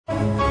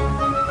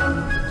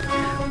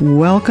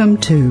Welcome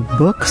to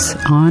Books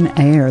on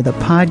Air, the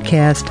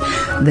podcast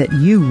that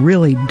you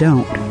really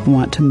don't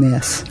want to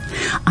miss.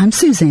 I'm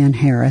Suzanne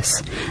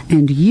Harris,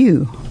 and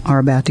you are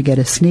about to get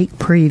a sneak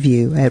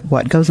preview at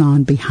what goes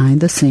on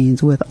behind the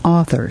scenes with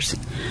authors.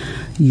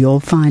 You'll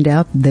find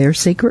out their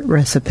secret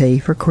recipe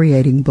for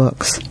creating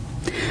books.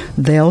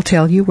 They'll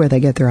tell you where they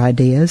get their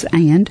ideas,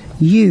 and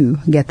you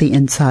get the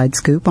inside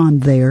scoop on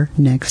their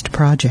next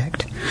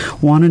project.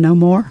 Want to know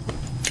more?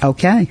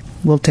 Okay,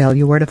 we'll tell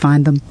you where to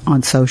find them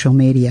on social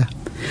media.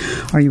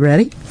 Are you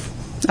ready?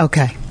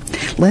 Okay,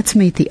 let's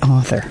meet the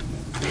author.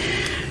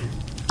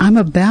 I'm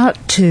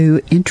about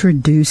to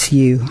introduce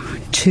you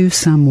to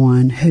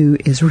someone who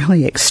is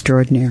really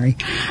extraordinary.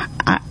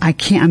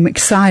 I'm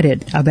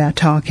excited about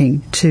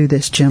talking to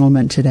this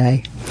gentleman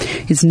today.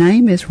 His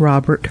name is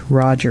Robert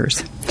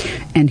Rogers,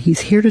 and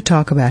he's here to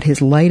talk about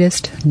his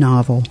latest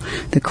novel,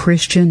 The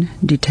Christian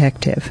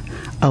Detective,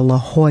 a La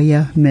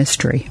Jolla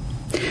Mystery.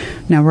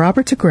 Now,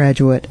 Robert's a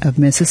graduate of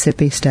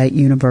Mississippi State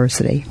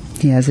University.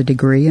 He has a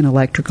degree in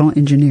electrical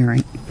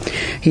engineering.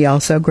 He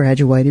also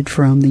graduated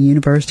from the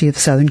University of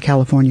Southern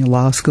California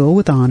Law School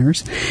with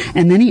honors,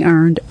 and then he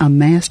earned a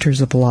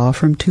Master's of Law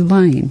from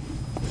Tulane.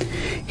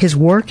 His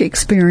work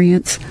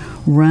experience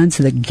runs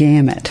the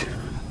gamut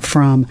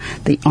from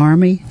the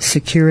Army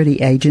Security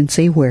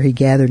Agency, where he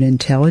gathered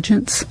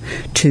intelligence,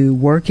 to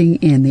working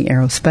in the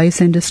aerospace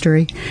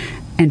industry,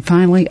 and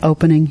finally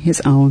opening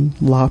his own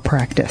law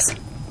practice.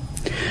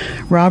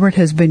 Robert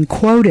has been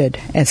quoted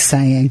as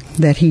saying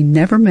that he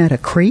never met a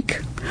creek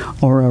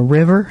or a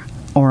river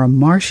or a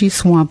marshy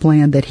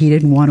swampland that he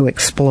didn't want to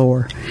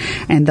explore,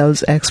 and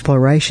those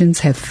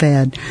explorations have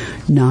fed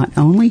not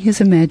only his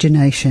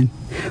imagination,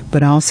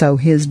 but also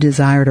his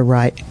desire to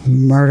write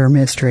murder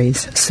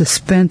mysteries,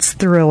 suspense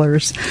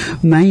thrillers,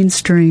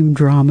 mainstream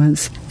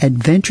dramas,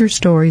 adventure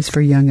stories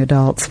for young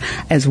adults,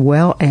 as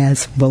well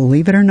as,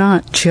 believe it or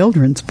not,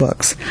 children's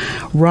books.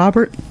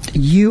 Robert,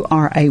 you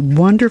are a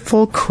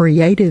wonderful,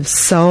 creative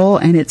soul,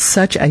 and it's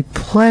such a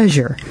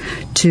pleasure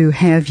to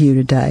have you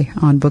today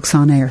on Books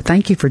on Air.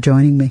 Thank you for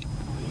joining me.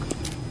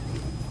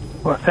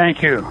 Well,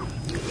 thank you.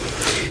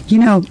 You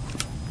know,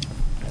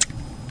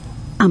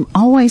 I'm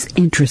always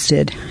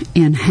interested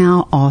in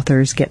how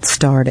authors get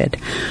started.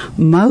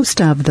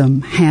 Most of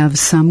them have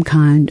some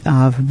kind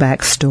of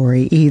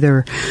backstory.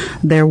 Either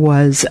there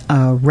was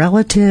a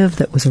relative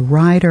that was a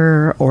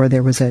writer, or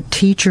there was a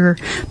teacher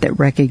that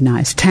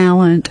recognized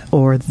talent,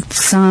 or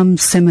some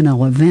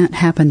seminal event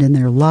happened in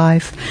their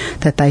life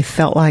that they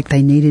felt like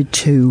they needed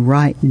to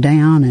write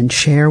down and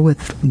share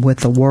with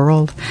the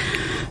world.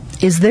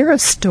 Is there a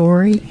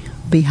story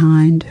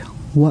behind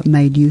what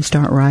made you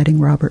start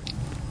writing, Robert?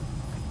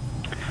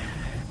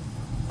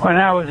 When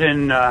I was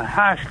in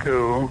high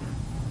school,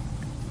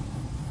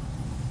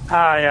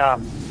 I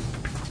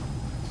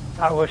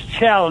was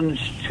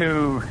challenged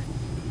to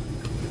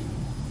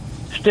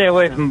stay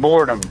away from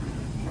boredom.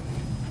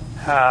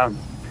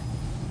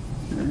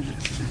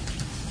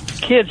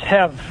 Kids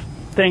have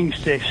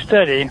things to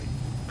study,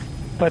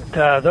 but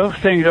those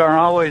things aren't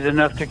always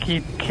enough to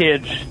keep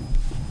kids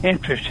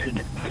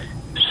interested.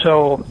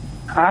 So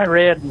I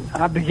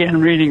began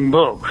reading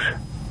books.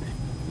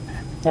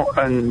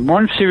 And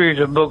one series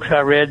of books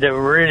I read that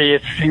were really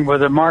interesting were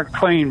the Mark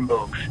Twain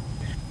books,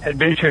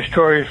 adventure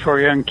stories for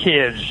young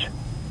kids.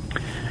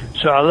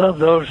 So I loved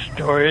those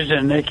stories,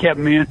 and they kept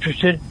me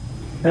interested.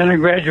 Then I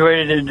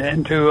graduated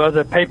into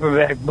other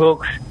paperback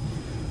books,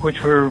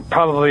 which were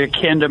probably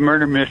akin to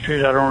murder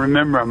mysteries. I don't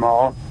remember them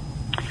all.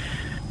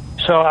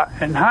 So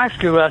in high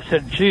school, I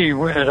said, gee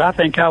whiz, I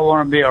think I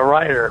want to be a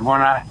writer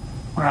when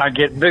I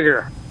get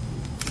bigger.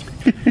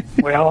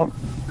 Well,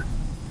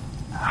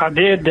 I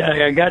did.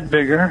 I got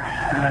bigger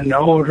and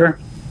older,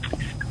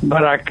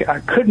 but I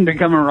couldn't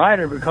become a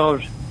writer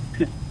because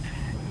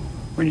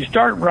when you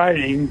start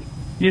writing,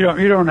 you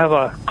don't have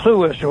a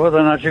clue as to whether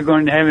or not you're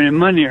going to have any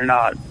money or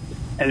not.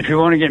 And if you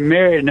want to get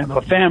married and have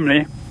a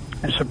family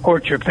and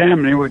support your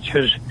family, which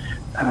is,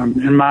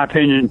 in my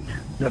opinion,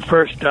 the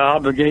first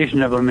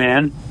obligation of a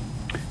man,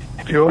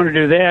 if you want to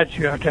do that,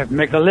 you have to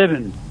make a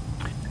living.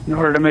 In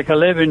order to make a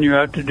living, you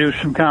have to do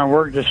some kind of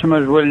work that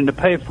somebody's willing to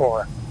pay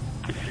for.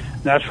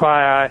 That's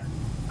why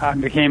I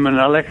became an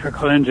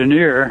electrical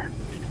engineer,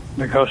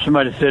 because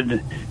somebody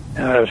said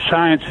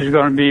science is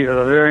going to be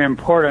a very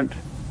important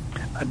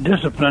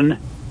discipline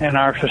in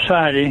our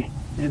society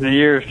in the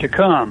years to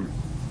come.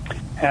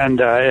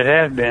 And it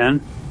has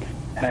been.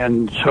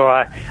 And so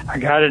I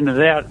got into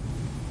that.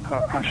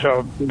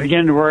 So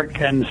began to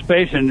work in the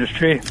space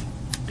industry,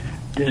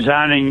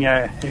 designing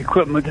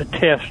equipment to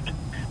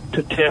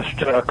test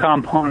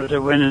components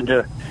that went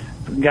into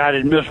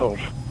guided missiles.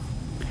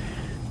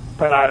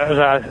 But as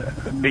I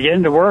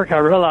began to work, I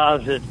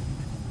realized that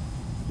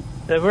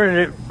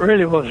there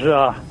really was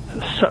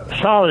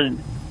solid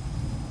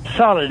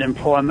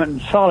employment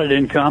and solid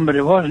income, but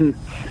it wasn't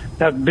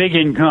that big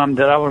income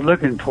that I was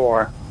looking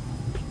for.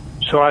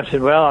 So I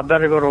said, well, I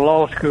better go to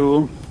law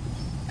school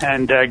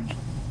and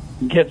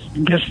get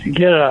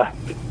a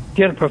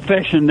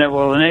profession that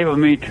will enable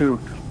me to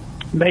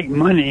make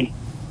money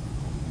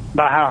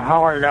by how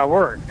hard I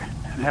work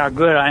and how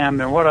good I am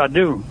in what I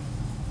do.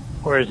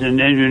 Whereas in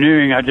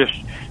engineering, I just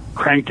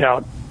cranked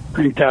out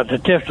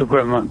the test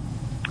equipment.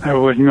 I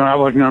wasn't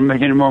going to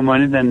make any more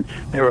money than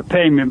they were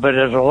paying me. But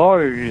as a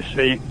lawyer, you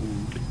see,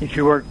 if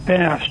you work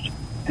fast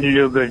and you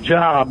do a good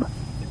job,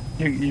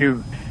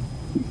 you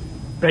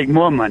make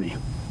more money.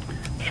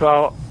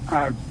 So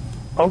I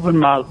opened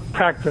my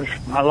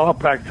law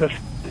practice,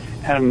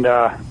 and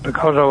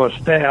because I was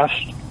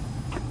fast,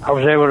 I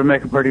was able to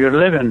make a pretty good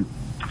living.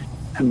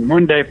 And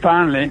one day,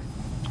 finally,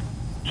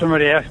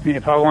 somebody asked me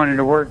if I wanted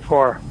to work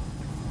for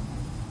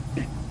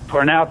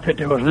an outfit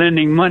that was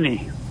lending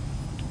money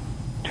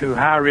to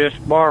high-risk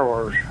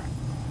borrowers.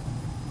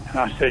 And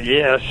I said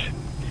yes.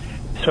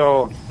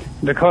 So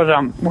because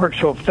I work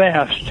so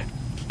fast,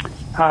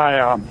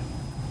 I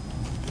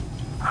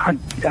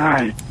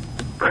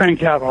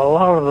cranked out a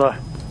lot of the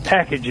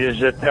packages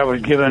that I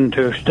was given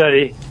to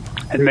study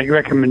and make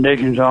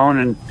recommendations on,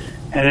 and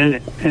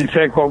in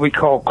fact what we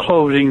call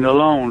closing the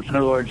loans. In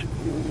other words,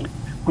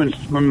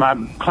 when my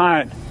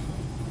client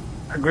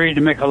agreed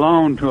to make a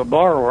loan to a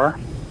borrower,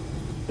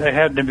 there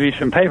had to be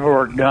some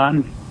paperwork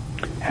done.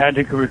 I had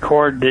to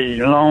record the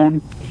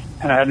loan,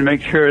 and I had to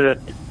make sure that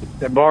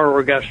the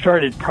borrower got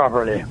started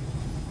properly.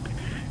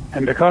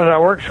 And because I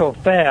worked so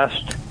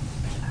fast,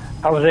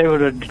 I was able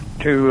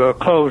to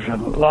close a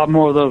lot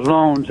more of those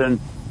loans than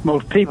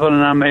most people,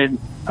 and I made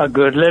a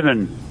good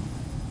living.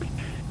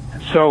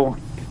 So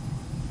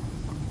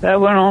that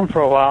went on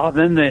for a while.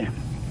 Then the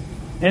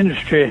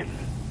industry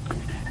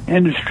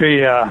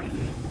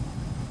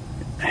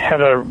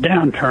had a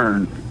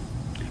downturn.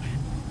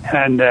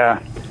 And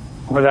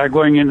without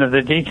going into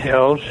the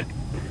details,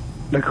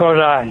 because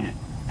I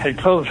had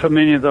closed so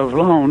many of those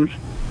loans,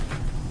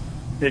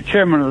 the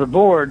chairman of the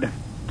board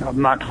of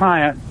my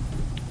client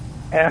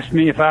asked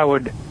me if I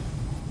would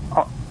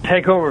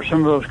take over some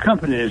of those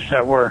companies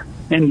that were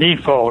in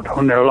default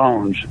on their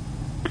loans.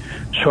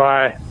 So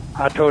I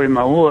told him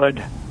I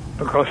would,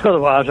 because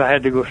otherwise I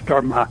had to go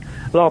start my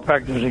law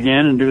practice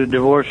again and do the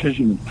divorces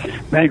and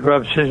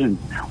bankruptcies and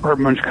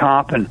workman's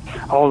comp and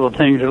all the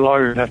things that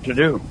lawyers have to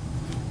do.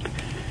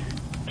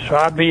 So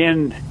by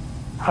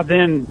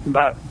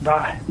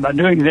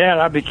doing that,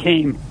 I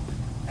became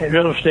a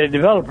real estate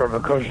developer,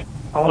 because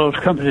all those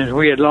companies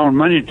we had loaned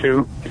money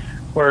to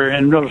were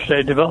in real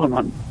estate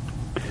development.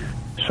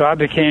 So I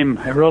became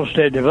a real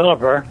estate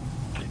developer,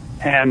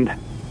 and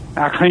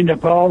I cleaned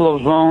up all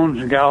those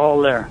loans and got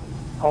all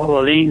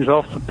the liens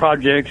off the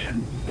projects,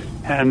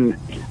 and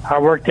I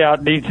worked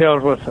out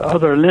details with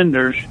other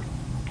lenders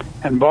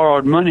and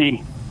borrowed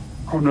money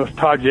on those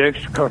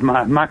projects because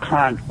my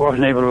client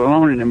wasn't able to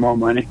loan any more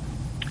money.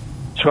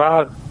 So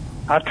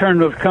I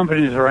turned those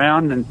companies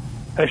around, and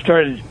they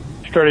started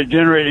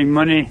generating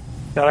money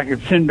that I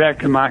could send back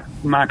to my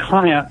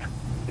client.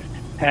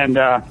 And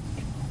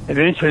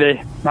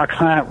eventually my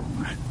client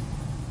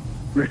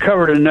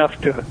recovered enough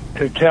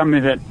to tell me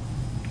that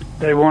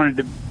they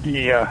wanted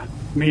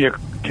me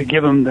to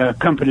give them the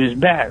companies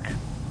back,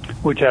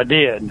 which I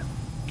did.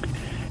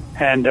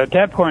 And at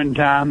that point in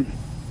time,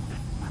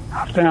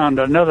 I found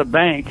another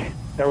bank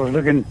that was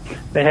looking.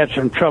 They had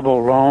some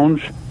troubled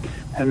loans,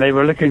 and they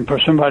were looking for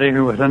somebody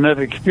who was enough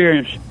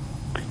experience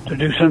to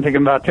do something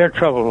about their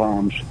troubled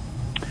loans.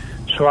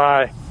 So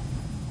I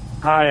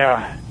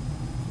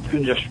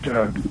just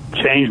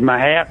changed my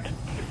hat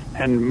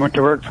and went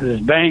to work for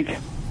this bank.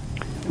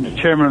 And the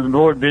chairman of the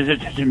board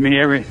visited me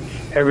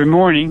every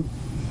morning,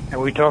 and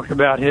we talked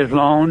about his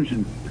loans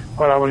and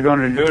what I was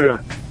going to do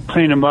to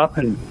clean them up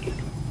and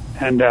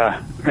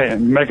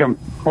make them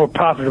more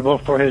profitable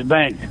for his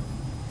bank.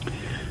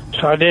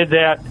 So I did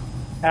that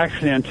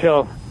actually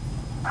until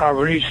I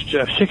reached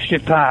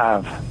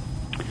 65.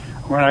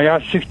 When I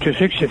got to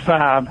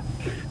 65,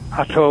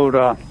 I told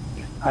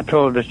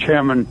the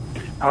chairman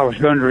I was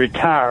going to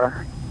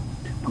retire,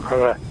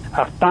 because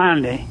I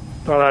finally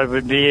thought I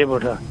would be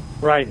able to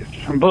write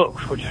some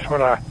books, which is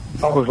what I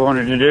always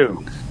wanted to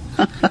do.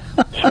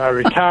 So I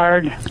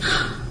retired,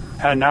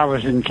 and I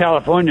was in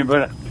California,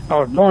 but I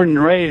was born and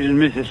raised in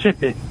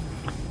Mississippi.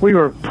 We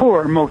were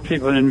poor. Most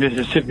people in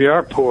Mississippi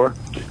are poor,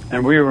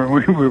 and we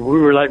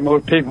were like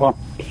most people.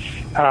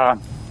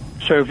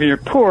 So if you're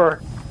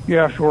poor, you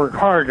have to work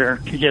harder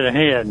to get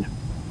ahead.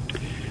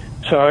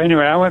 So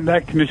anyway, I went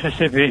back to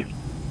Mississippi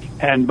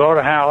and bought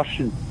a house,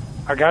 and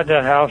I got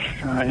that house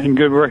in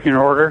good working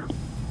order,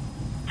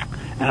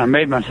 and I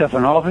made myself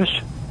an office,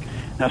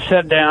 and I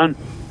sat down.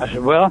 I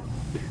said, well,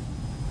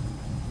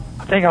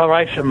 I think I'll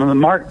write some of the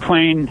Mark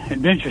Twain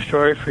adventure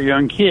stories for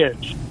young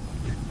kids.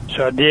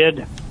 So I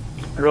did.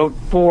 I wrote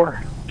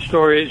 4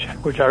 stories,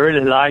 which I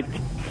really liked.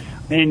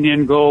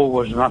 Indian Gold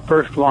was my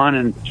first one,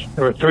 and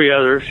there were 3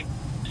 others.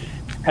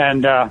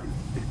 And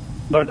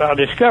but I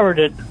discovered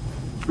it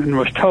and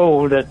was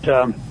told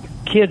that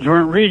kids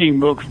weren't reading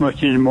books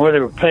much anymore. They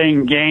were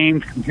playing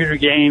games, computer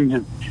games,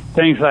 and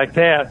things like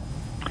that.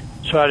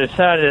 So I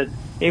decided,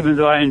 even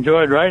though I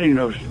enjoyed writing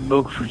those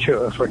books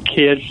for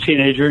kids,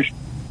 teenagers,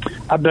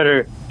 I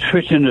better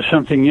switch into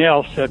something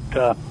else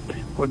that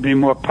would be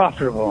more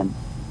profitable.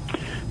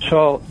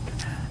 So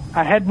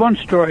I had one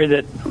story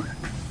that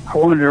I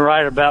wanted to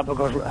write about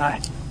because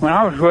when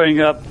I was growing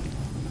up,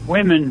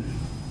 women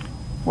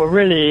were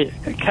really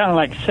kind of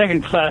like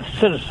second-class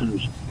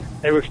citizens.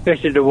 They were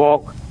expected to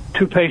walk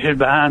 2 paces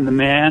behind the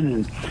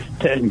man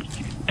and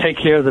take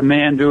care of the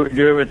man, do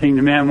everything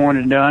the man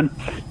wanted done.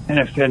 And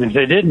if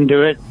they didn't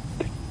do it,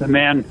 the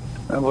man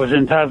was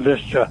entitled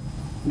just to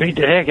beat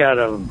the heck out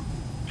of them.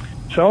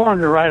 So I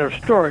wanted to write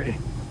a story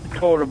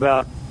told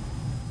about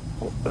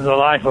the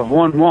life of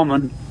one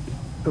woman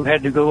who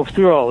had to go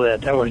through all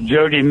that. That was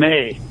Jody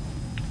May.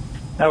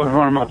 That was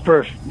one of my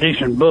first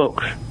decent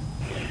books.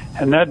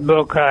 And that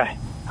book I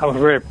was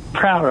very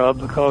proud of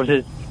because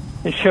it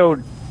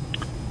showed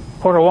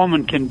what a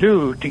woman can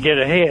do to get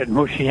ahead and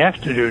what she has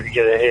to do to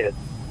get ahead.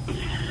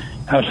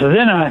 So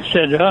then I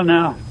said, well,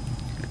 now,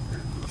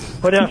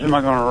 what else am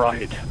I going to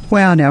write?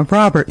 Wow, now,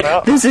 Robert,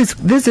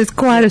 this is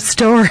quite a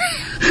story.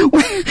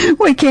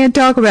 We can't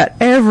talk about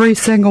every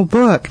single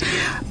book,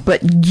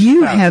 but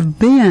you have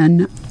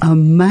been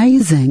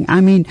amazing.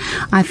 I mean,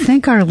 I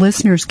think our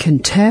listeners can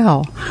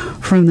tell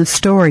from the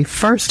story,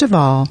 first of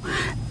all,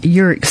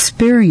 your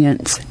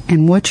experience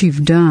and what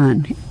you've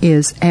done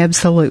is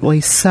absolutely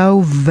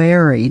so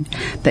varied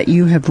that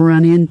you have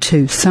run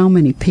into so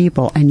many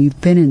people and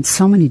you've been in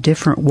so many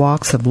different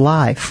walks of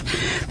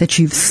life that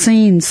you've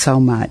seen so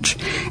much.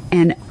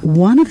 And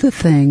one of the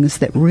things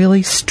that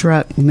really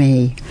struck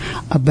me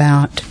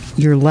about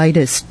your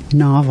latest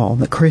novel,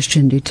 The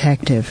Christian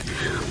Detective,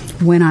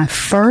 when I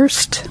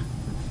first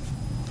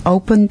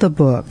opened the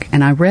book,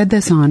 and I read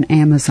this on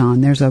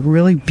Amazon, there's a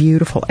really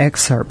beautiful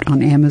excerpt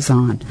on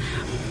Amazon.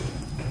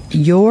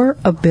 Your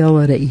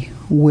ability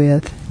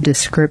with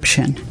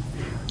description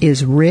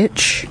is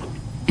rich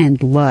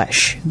and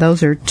lush.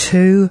 Those are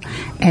 2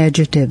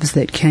 adjectives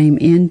that came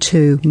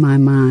into my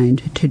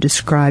mind to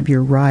describe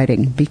your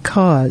writing,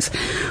 because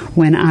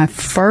when I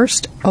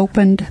first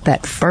opened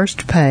that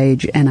first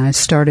page and I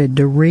started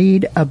to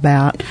read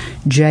about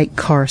Jake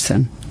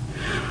Carson,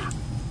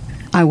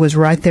 I was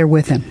right there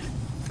with him.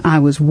 I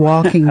was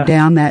walking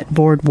down that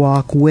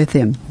boardwalk with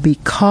him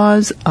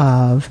because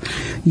of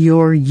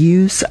your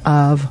use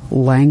of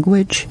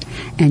language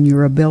and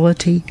your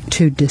ability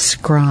to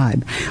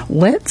describe.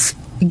 Let's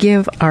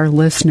give our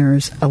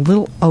listeners a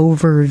little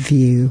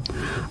overview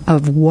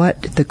of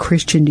what The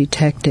Christian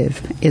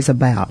Detective is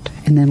about,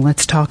 and then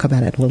let's talk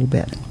about it a little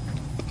bit.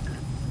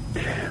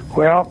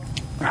 Well,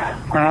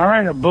 when I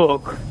write a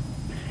book,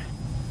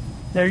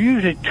 there are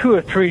usually 2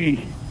 or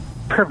 3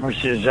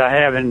 purposes I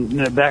have in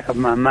the back of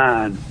my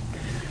mind.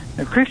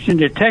 The Christian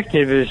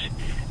Detective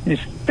is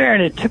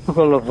fairly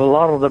typical of a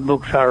lot of the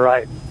books I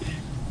write.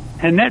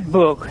 In that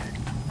book,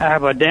 I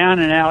have a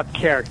down-and-out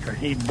character.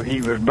 He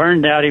was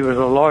burned out. He was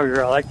a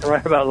lawyer. I like to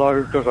write about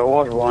lawyers because I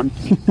was one,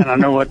 and I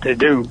know what they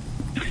do.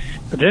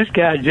 But this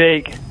guy,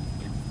 Jake,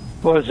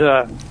 was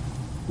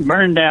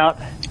burned out,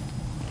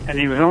 and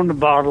he was on the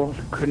bottle.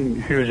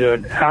 He was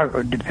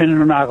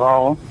dependent on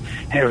alcohol,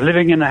 and he was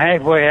living in a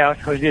halfway house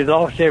because he had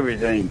lost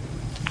everything.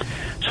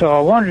 So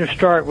I wanted to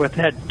start with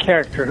that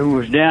character who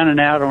was down and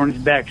out on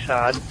his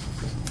backside,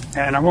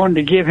 and I wanted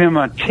to give him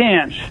a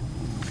chance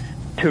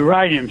to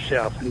right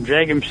himself and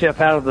drag himself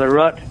out of the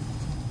rut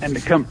and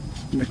become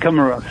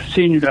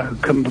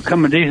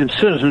a decent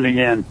citizen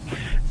again.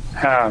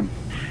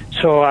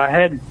 So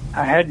I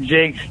had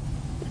Jake's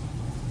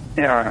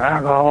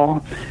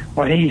alcohol.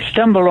 Well, he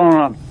stumbled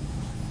on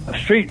a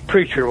street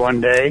preacher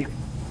one day,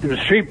 and the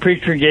street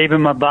preacher gave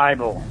him a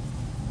Bible.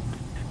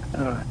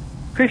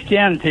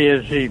 Christianity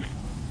is the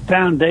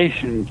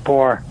foundation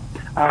for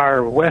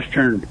our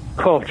Western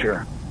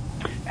culture,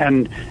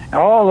 and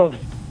all of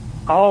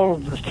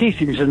the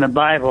teachings in the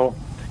Bible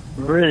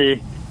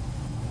really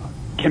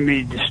can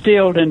be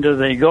distilled into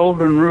the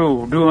golden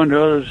rule: do unto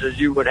others as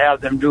you would have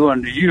them do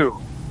unto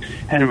you.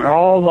 And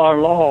all our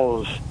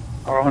laws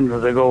are under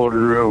the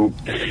golden rule.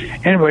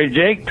 Anyway,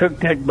 Jake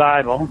took that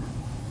Bible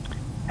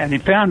and he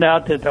found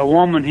out that the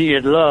woman he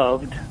had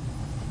loved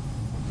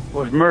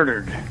was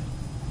murdered.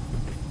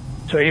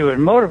 So he was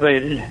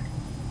motivated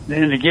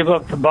then to give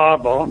up the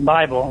Bible, and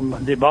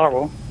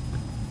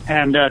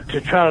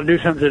to try to do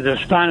something to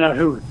find out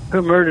who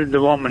murdered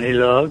the woman he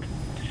loved.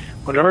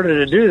 But in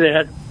order to do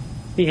that,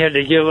 he had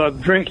to give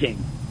up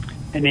drinking,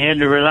 and he had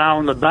to rely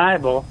on the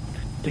Bible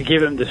to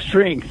give him the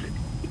strength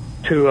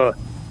to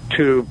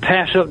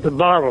pass up the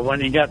bottle when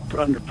he got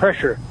under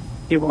pressure.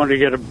 He wanted to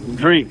get a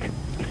drink.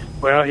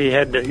 Well, he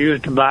had to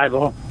use the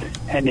Bible,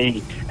 and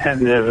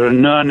there was a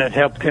nun that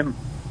helped him.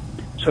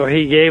 So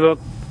he gave up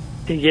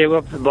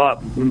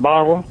the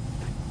bottle,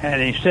 and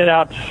he set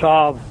out to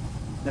solve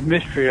the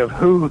mystery of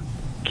who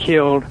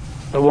killed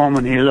the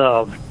woman he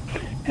loved.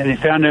 And he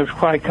found it was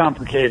quite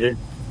complicated.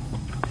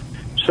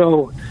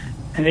 So,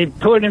 and he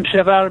pulled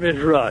himself out of his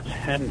rut.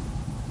 And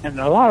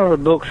a lot of the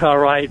books I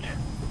write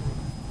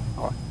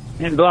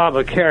involve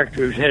a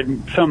character who's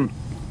had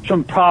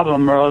some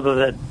problem or other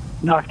that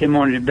knocked him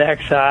on his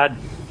backside,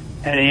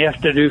 and he has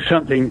to do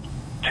something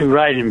to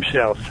right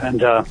himself.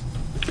 And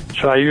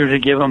so I usually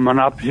give them an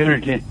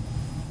opportunity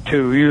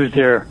to use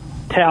their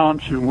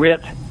talents and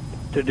wit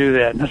to do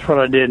that. And that's what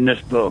I did in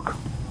this book.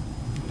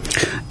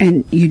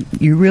 And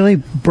you really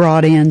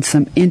brought in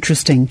some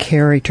interesting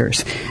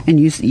characters, and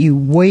you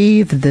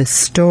weave the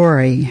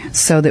story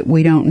so that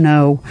we don't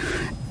know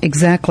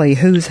exactly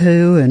who's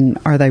who, and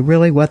are they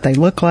really what they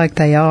look like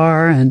they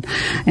are, and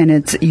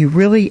you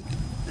really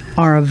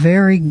are a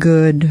very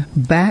good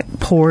back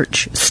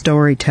porch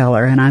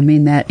storyteller, and I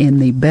mean that in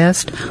the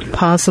best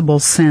possible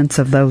sense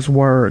of those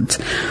words,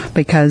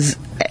 because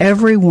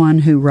everyone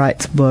who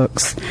writes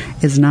books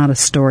is not a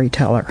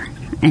storyteller,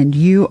 and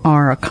you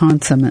are a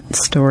consummate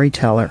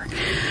storyteller.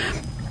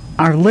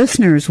 Our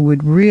listeners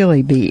would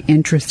really be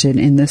interested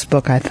in this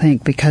book, I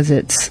think, because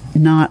it's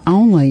not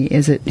only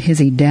is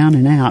he down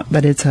and out,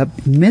 but it's a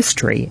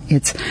mystery.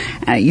 It's,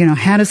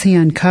 how does he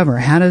uncover?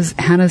 How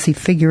does he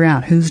figure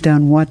out who's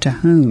done what to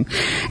whom?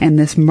 And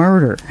this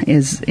murder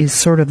is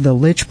sort of the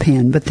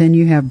linchpin. But then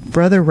you have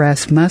Brother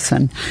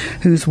Rasmussen,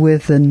 who's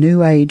with the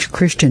New Age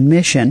Christian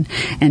Mission,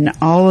 and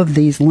all of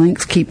these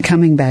links keep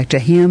coming back to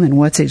him and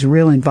what's his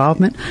real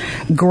involvement.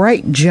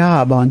 Great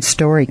job on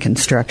story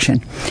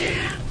construction.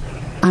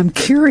 I'm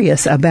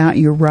curious about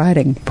your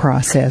writing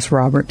process,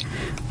 Robert.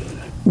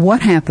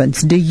 What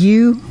happens? Do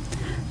you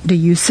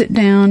sit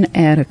down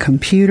at a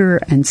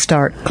computer and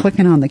start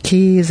clicking on the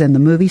keys and the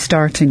movie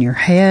starts in your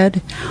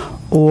head?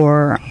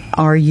 Or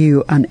are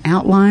you an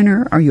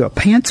outliner? Are you a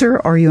pantser?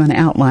 Or are you an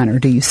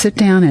outliner? Do you sit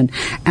down and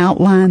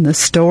outline the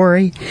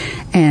story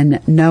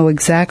and know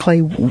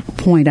exactly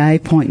point A,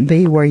 point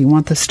B, where you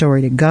want the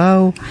story to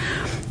go?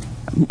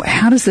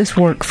 How does this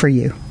work for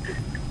you?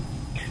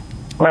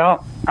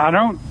 Well, I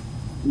don't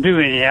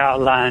do any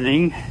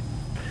outlining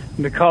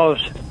because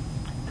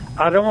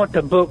I don't want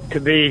the book to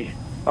be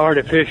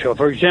artificial.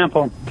 For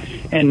example,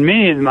 in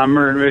many of my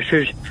murder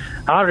mysteries,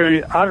 I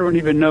don't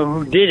even know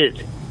who did it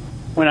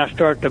when I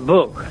start the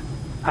book.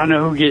 I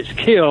know who gets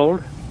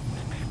killed,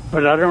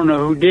 but I don't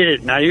know who did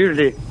it, and I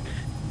usually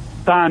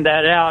find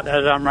that out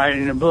as I'm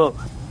writing the book.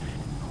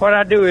 What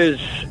I do is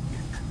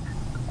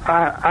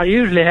I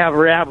usually have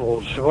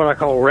rabbles, what I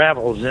call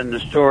rabbles in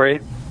the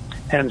story.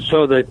 And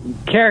so the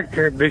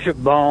character, Bishop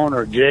Bone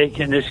or Jake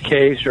in this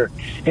case, or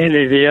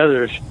any of the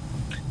others,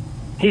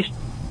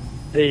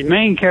 the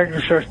main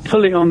character starts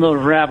pulling on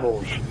those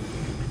rabbles.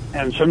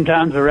 And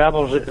sometimes the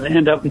rabbles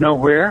end up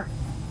nowhere,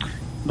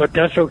 but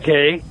that's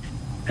okay.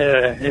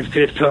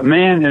 If a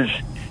man is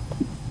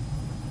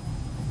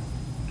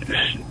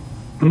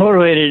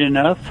motivated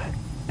enough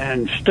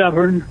and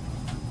stubborn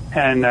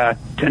and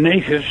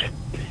tenacious,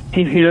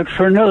 he looks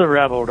for another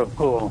rabble to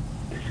pull.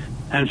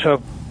 And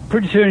so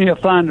pretty soon he'll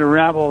find a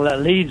rabble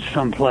that leads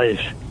someplace.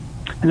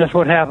 And that's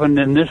what happened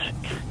in this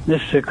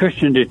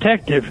Christian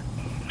detective.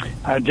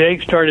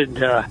 Jake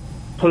started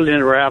pulling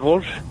in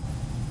rabbles,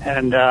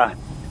 and lo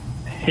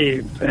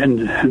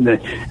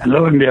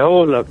and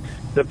behold,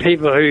 the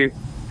people who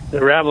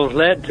the rabbles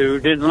led to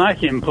didn't like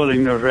him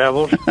pulling those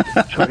rabbles,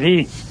 so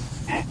he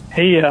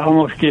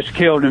almost gets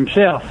killed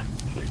himself.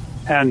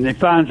 And he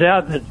finds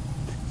out that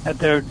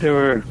there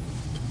were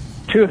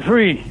 2 or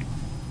 3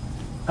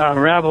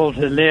 rabbles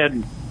that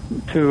led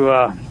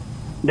to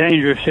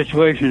dangerous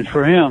situations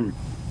for him.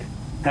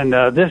 And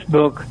this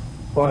book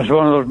was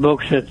one of those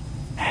books that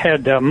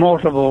had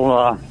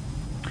multiple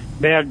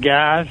bad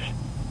guys,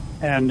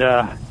 and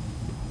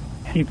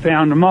he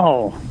found them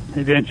all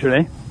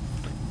eventually.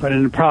 But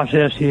in the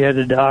process, he had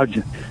to dodge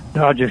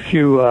a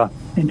few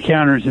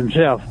encounters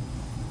himself.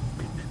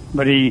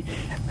 But he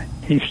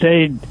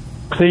stayed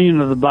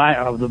clean of the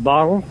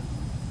bottle,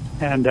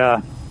 and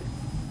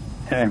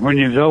when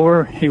he was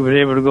over, he was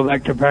able to go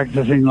back to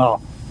practicing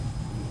law.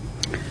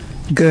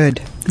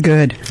 Good.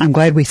 I'm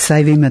glad we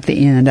save him at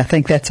the end. I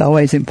think that's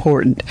always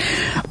important.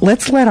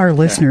 Let's let our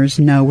listeners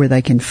know where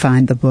they can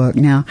find the book.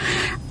 Now,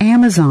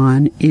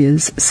 Amazon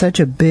is such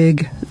a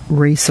big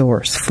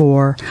resource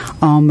for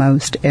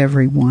almost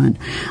everyone.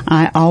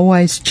 I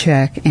always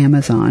check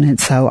Amazon, and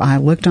so I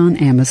looked on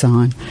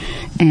Amazon,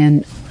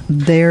 and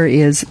there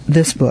is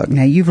this book.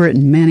 Now, you've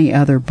written many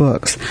other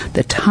books.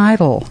 The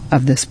title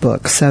of this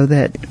book, so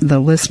that the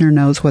listener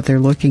knows what they're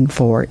looking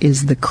for,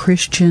 is The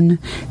Christian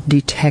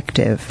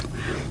Detective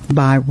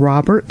by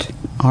Robert,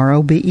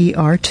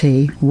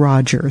 R-O-B-E-R-T,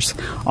 Rogers,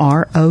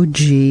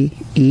 R-O-G-E-R-S.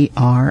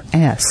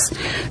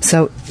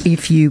 So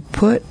if you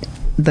put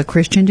The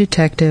Christian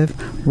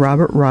Detective,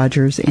 Robert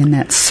Rogers, in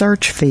that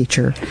search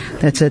feature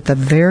that's at the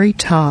very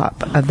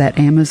top of that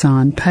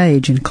Amazon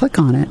page and click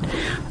on it,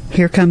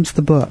 here comes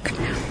the book.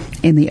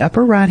 In the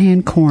upper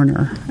right-hand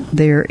corner,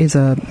 there is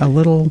a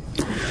little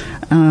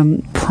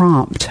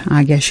prompt,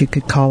 I guess you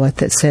could call it,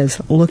 that says,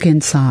 look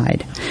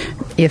inside.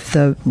 If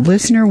the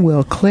listener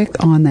will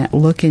click on that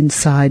look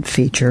inside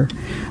feature,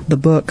 the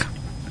book,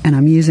 and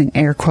I'm using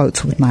air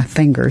quotes with my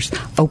fingers,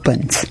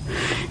 opens.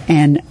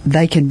 And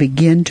they can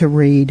begin to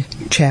read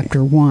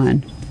chapter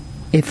 1.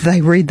 If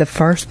they read the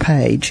first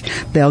page,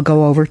 they'll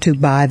go over to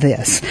buy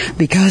this,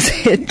 because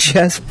it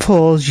just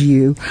pulls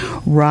you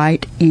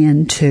right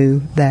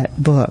into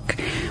that book.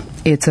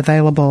 It's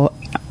available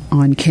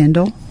on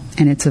Kindle,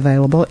 and it's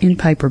available in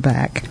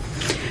paperback.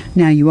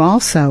 Now, you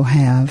also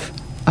have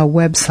a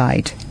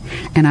website.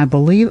 and I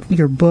believe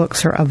your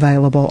books are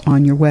available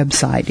on your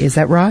website. Is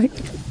that right?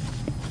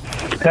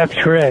 That's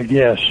correct,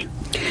 yes.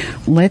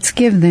 Let's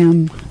give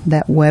them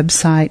that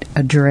website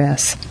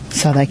address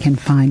so they can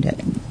find it.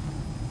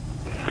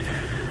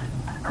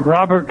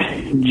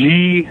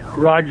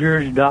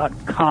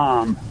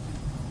 RobertGRogers.com.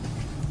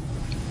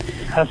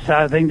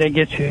 I think that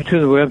gets you to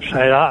the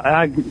website.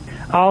 I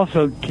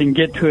also can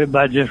get to it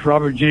by just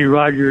Robert G.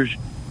 Rogers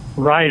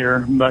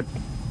writer, but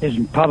it's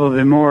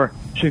probably more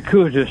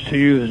circuitous to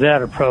use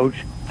that approach.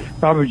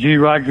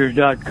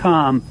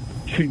 RobertGRogers.com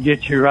should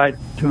get you right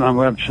to my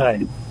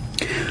website.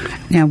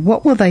 Now,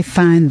 what will they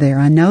find there?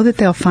 I know that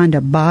they'll find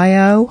a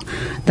bio.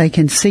 They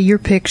can see your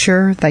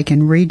picture. They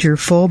can read your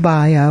full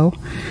bio.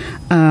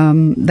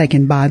 They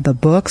can buy the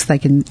books.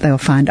 They'll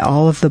find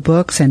all of the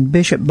books, and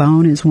Bishop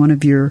Bone is one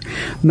of your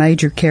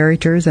major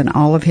characters, and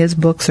all of his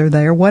books are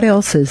there. What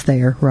else is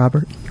there,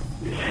 Robert?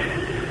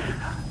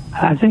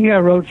 I think I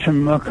wrote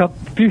a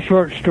few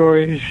short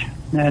stories,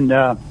 and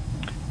I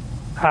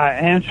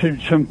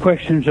answered some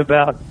questions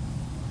about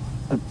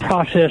the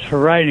process for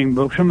writing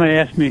books. Somebody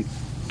asked me,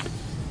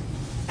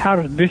 how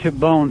does Bishop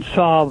Bone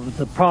solve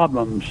the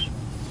problems?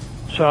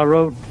 So I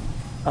wrote,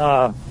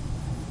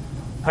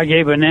 I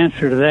gave an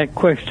answer to that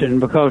question,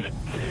 because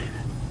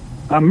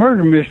a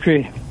murder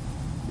mystery,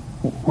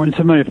 when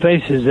somebody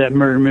faces that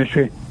murder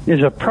mystery,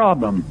 is a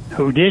problem.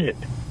 Who did it?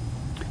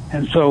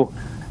 And so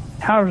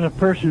how does a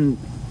person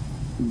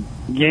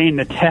gain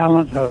the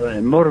talent or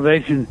the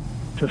motivation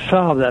to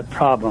solve that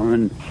problem?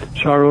 And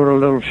so I wrote a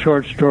little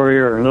short story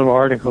or a little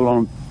article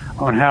on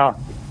how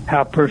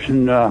a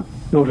person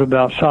goes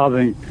about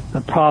solving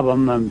the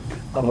problem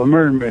of a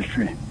murder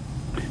mystery.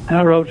 And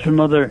I wrote some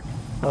other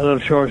little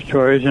short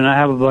stories, and I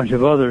have a bunch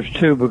of others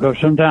too, because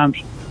sometimes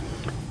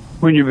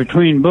when you're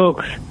between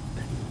books,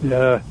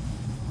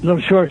 little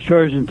short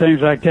stories and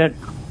things like that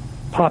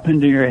pop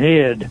into your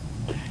head.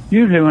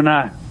 Usually when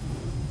I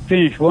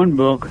finish one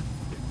book,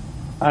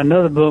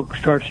 another book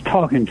starts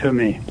talking to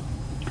me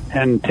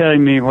and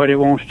telling me what it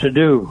wants to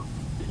do.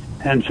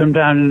 And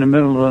sometimes in the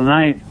middle of the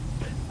night,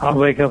 I'll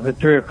wake up at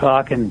 3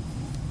 o'clock and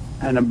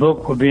a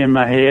book will be in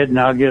my head, and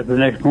I'll get up the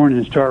next morning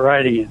and start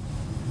writing it.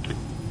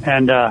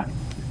 And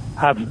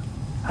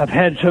I've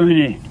had so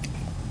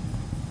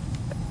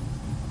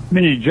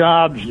many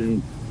jobs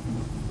and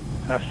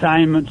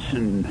assignments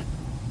and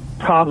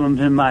problems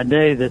in my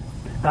day that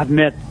I've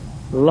met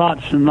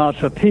lots and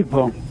lots of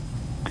people,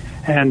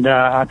 and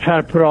I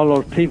try to put all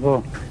those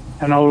people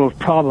and all those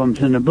problems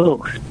in the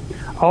books.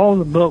 All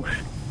the books,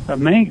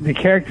 the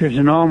characters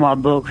in all my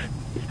books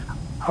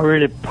are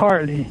really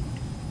partly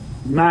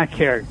my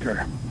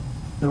character,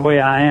 the way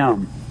I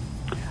am.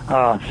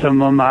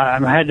 Some of them I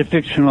had to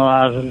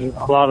fictionalize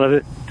a lot of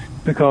it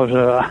because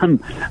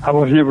I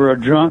was never a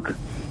drunk,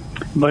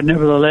 but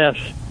nevertheless,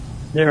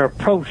 their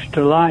approach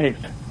to life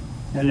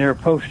and their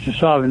approach to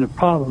solving the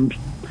problems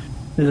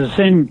is the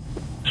same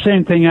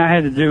thing I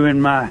had to do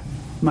in my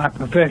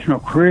professional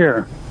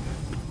career.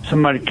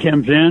 Somebody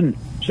comes in,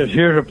 says,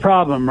 "Here's a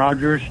problem,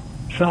 Rogers,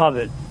 solve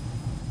it."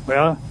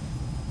 Well,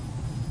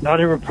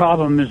 not every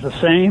problem is the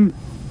same,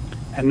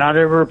 and not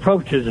every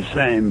approach is the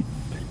same.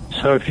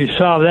 So if you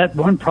solve that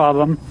one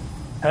problem,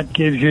 that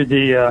gives you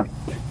the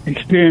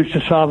experience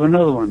to solve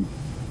another one.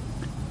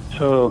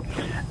 So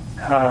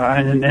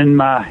in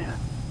my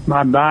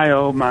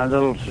bio, my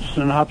little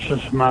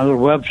synopsis, my little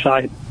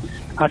website,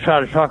 I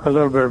try to talk a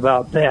little bit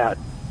about that.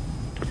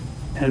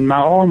 And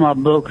all my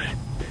books,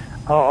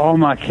 all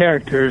my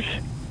characters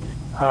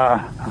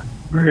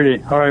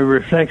really are a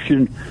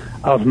reflection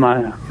of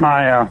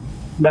my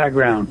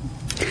background.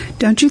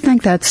 Don't you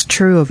think that's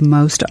true of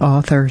most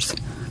authors,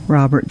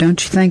 Robert?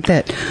 Don't you think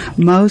that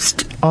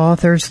most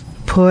authors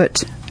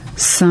put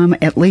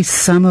at least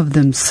some of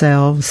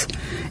themselves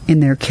in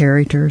their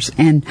characters?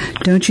 And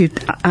don't you,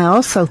 I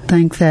also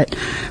think that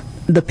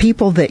the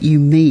people that you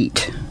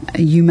meet,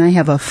 you may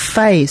have a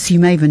face, you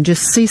may even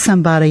just see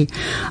somebody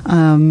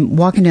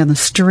walking down the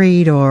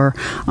street or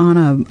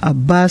on a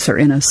bus or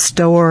in a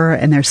store,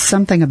 and there's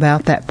something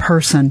about that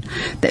person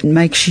that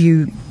makes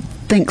you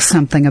think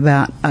something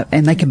about,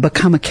 and they can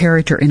become a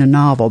character in a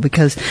novel,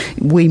 because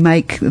we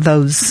make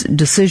those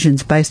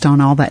decisions based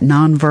on all that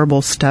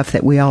nonverbal stuff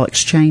that we all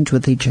exchange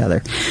with each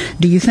other.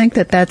 Do you think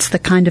that that's the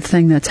kind of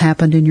thing that's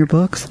happened in your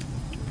books?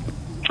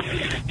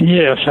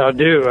 Yes, I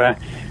do.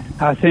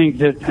 I think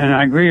that, and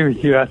I agree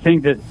with you, I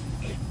think that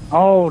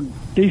all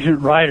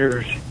decent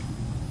writers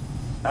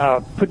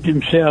put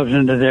themselves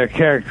into their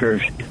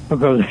characters,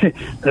 because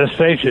let's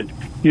face it,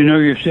 you know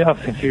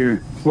yourself if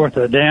you're worth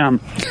a damn.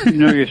 You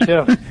know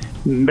yourself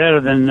better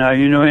than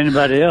you know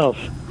anybody else.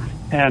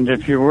 And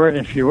if you're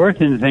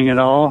worth anything at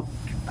all,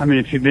 I mean,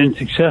 if you've been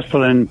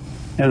successful in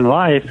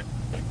life,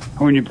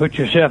 when you put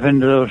yourself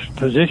into those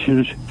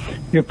positions,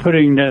 you're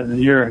putting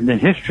the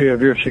history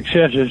of your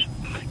successes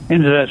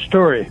into that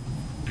story.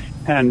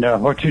 And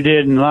what you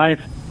did in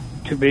life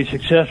to be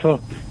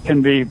successful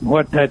can be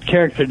what that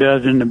character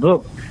does in the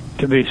book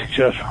to be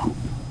successful.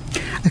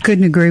 I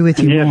couldn't agree with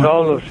you more. Yes,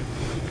 all those.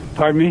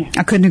 Pardon me?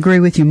 I couldn't agree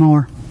with you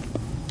more.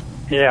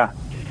 Yeah.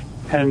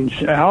 And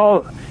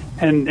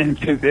And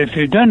if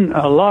you've done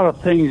a lot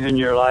of things in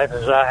your life,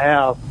 as I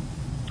have,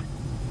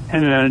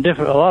 and in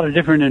a lot of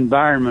different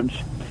environments,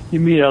 you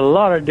meet a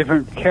lot of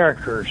different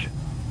characters.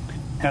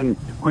 And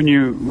when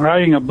you're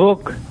writing a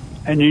book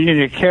and you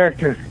need a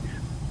character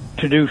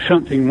to do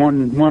something,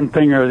 one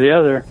thing or the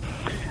other,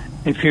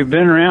 if you've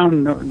been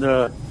around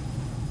the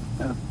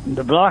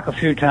block a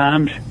few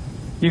times,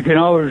 you can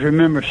always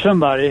remember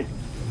somebody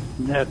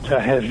that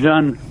has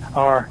done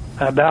or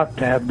about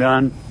to have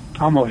done,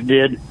 almost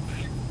did,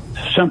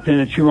 something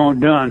that you won't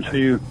done. So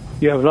you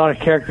have a lot of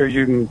characters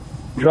you can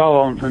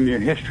draw on from your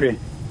history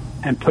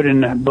and put in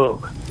that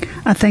book.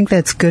 I think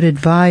that's good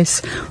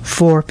advice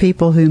for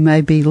people who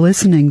may be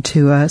listening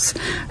to us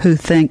who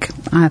think,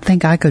 I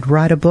think I could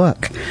write a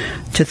book,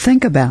 to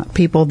think about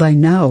people they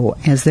know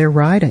as they're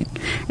writing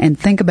and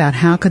think about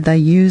how could they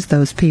use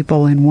those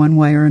people in one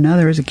way or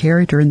another as a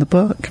character in the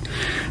book.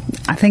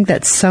 I think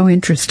that's so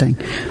interesting.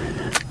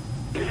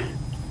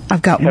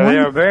 I've got one.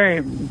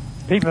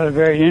 People are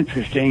very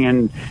interesting,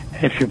 and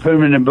if you put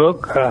them in a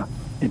book,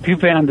 if you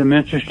found them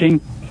interesting,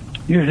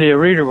 usually a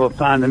reader will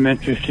find them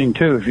interesting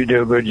too if you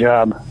do a good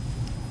job.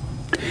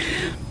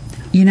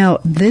 You know,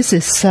 this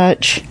is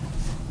such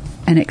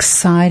an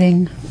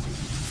exciting,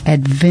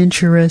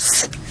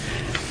 adventurous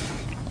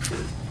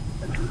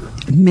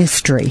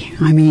mystery.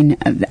 I mean,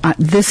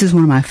 this is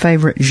one of my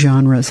favorite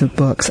genres of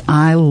books.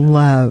 I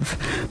love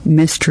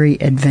mystery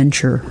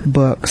adventure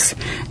books,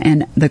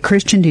 and The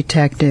Christian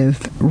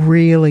Detective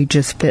really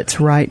just fits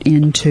right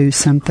into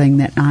something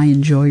that I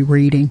enjoy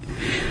reading.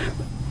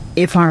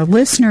 If our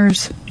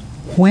listeners,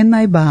 when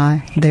they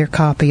buy their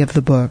copy of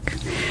the book,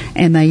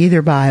 and they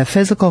either buy a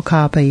physical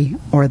copy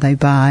or they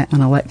buy an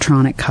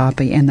electronic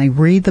copy, and they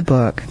read the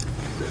book,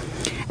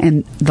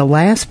 and the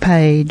last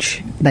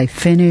page they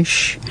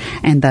finish,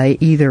 and they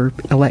either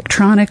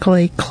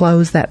electronically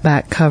close that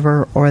back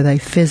cover or they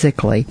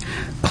physically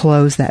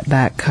close that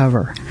back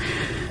cover,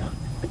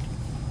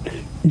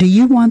 do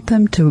you want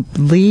them to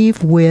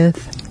leave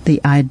with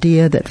the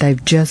idea that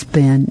they've just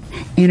been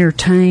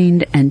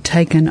entertained and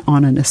taken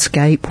on an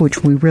escape,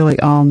 which we really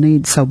all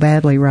need so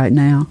badly right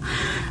now?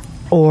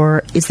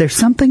 Or is there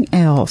something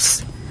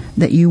else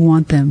that you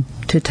want them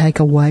to take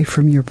away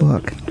from your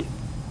book?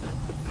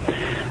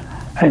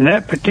 In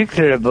that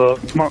particular book,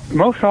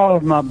 most all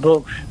of my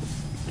books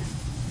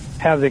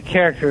have the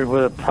characters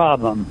with a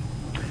problem.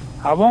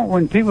 I want,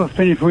 when people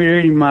finish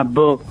reading my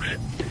books,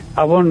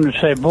 I want them to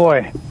say,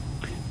 boy,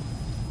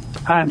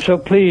 I'm so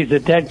pleased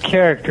that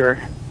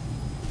character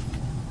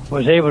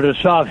was able to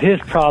solve his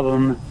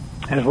problem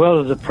as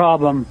well as the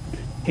problem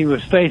he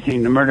was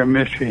facing, the murder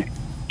mystery.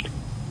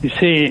 You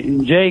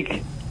see,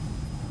 Jake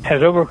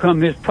has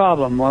overcome his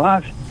problem. Well,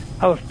 I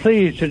was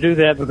pleased to do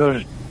that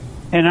because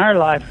in our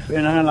lives,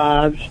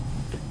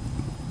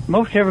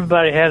 most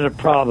everybody has a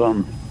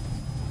problem.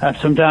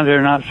 Sometimes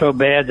they're not so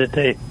bad that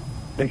they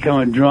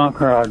become a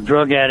drunk or a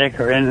drug addict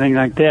or anything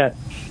like that.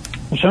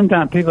 But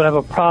sometimes people have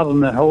a problem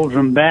that holds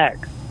them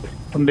back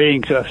from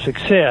being a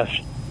success.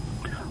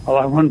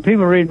 Well, when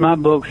people read my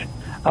books,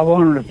 I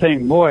want them to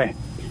think, boy,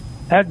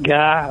 that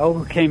guy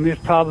overcame his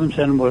problems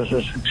and was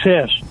a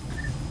success.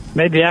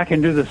 Maybe I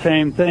can do the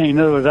same thing. In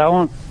other words, I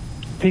want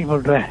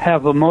people to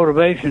have a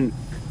motivation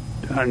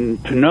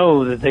and to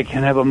know that they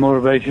can have a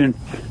motivation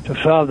to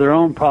solve their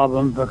own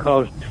problems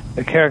because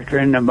the character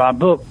in my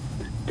book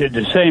did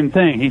the same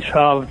thing. He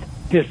solved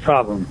his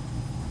problem.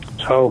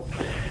 So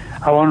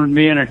I want them to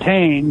be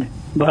entertained,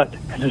 but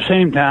at the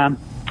same time,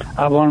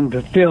 I want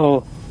them to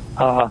feel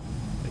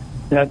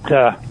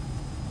that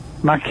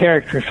my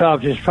character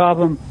solves his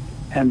problem,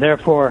 and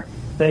therefore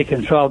they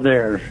can solve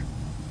theirs.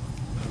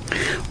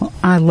 Well,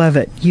 I love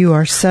it. You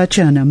are such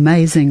an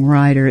amazing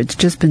writer. It's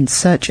just been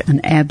such an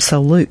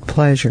absolute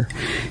pleasure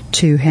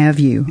to have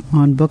you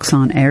on Books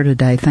on Air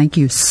today. Thank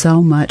you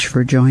so much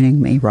for joining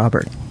me,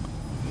 Robert.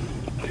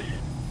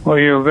 Well,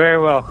 you're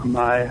very welcome.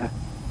 I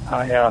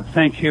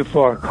thank you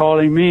for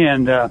calling me,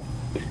 and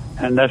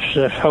let's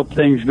just hope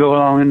things go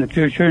along in the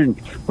future, and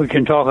we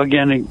can talk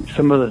again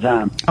some other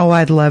time. Oh,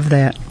 I'd love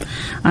that.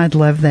 I'd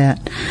love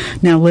that.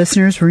 Now,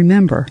 listeners,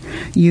 remember,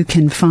 you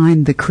can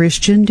find The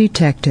Christian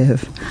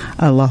Detective,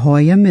 a La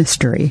Jolla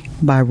Mystery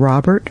by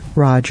Robert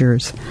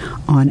Rogers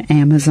on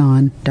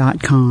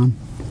Amazon.com.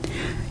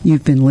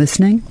 You've been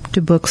listening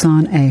to Books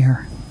on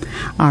Air.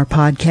 Our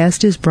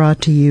podcast is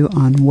brought to you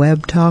on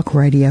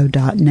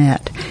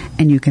webtalkradio.net,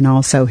 and you can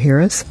also hear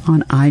us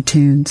on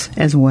iTunes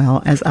as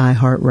well as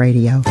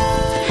iHeartRadio.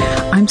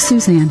 I'm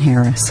Suzanne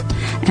Harris,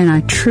 and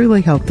I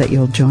truly hope that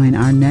you'll join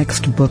our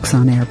next Books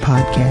on Air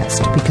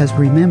podcast, because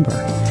remember,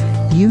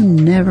 you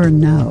never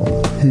know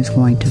who's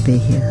going to be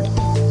here.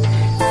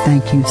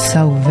 Thank you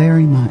so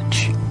very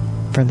much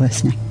for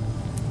listening.